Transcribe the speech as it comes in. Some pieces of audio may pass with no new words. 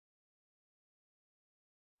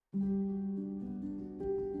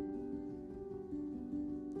When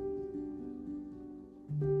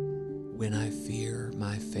I fear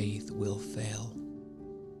my faith will fail,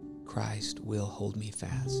 Christ will hold me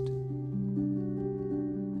fast.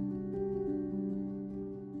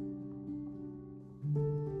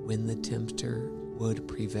 When the tempter would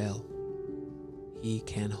prevail, he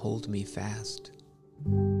can hold me fast.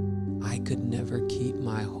 I could never keep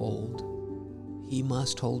my hold, he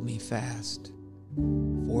must hold me fast.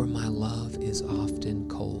 For my love is often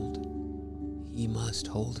cold, he must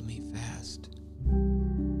hold me fast.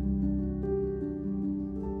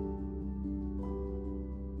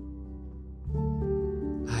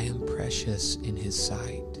 I am precious in his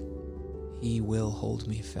sight, he will hold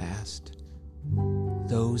me fast.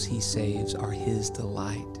 Those he saves are his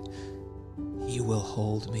delight, he will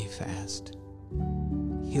hold me fast.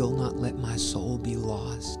 He'll not let my soul be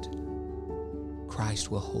lost,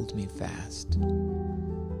 Christ will hold me fast.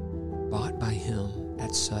 Bought by him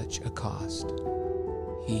at such a cost,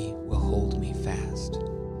 he will hold me fast.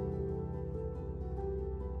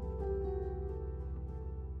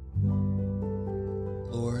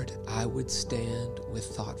 Lord, I would stand with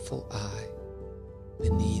thoughtful eye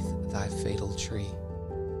beneath thy fatal tree,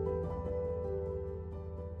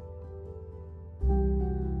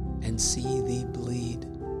 and see thee bleed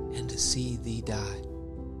and see thee die,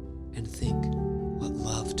 and think what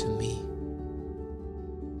love to me.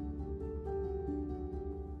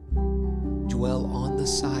 Dwell on the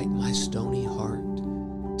sight my stony heart,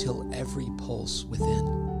 till every pulse within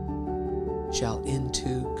shall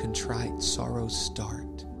into contrite sorrow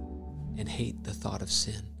start, and hate the thought of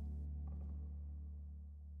sin.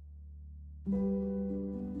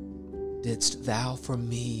 Didst thou for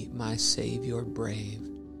me, my Savior, brave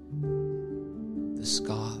the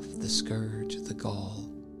scoff, the scourge, the gall,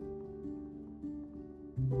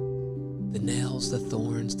 the nails, the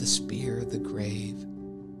thorns, the spear, the grave,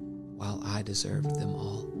 while I deserved them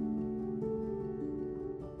all?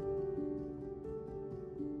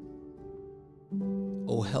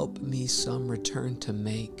 Oh, help me some return to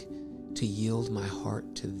make, to yield my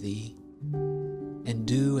heart to thee, and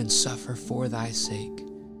do and suffer for thy sake,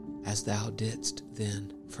 as thou didst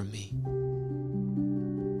then for me.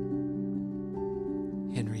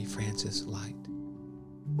 Henry Francis Light.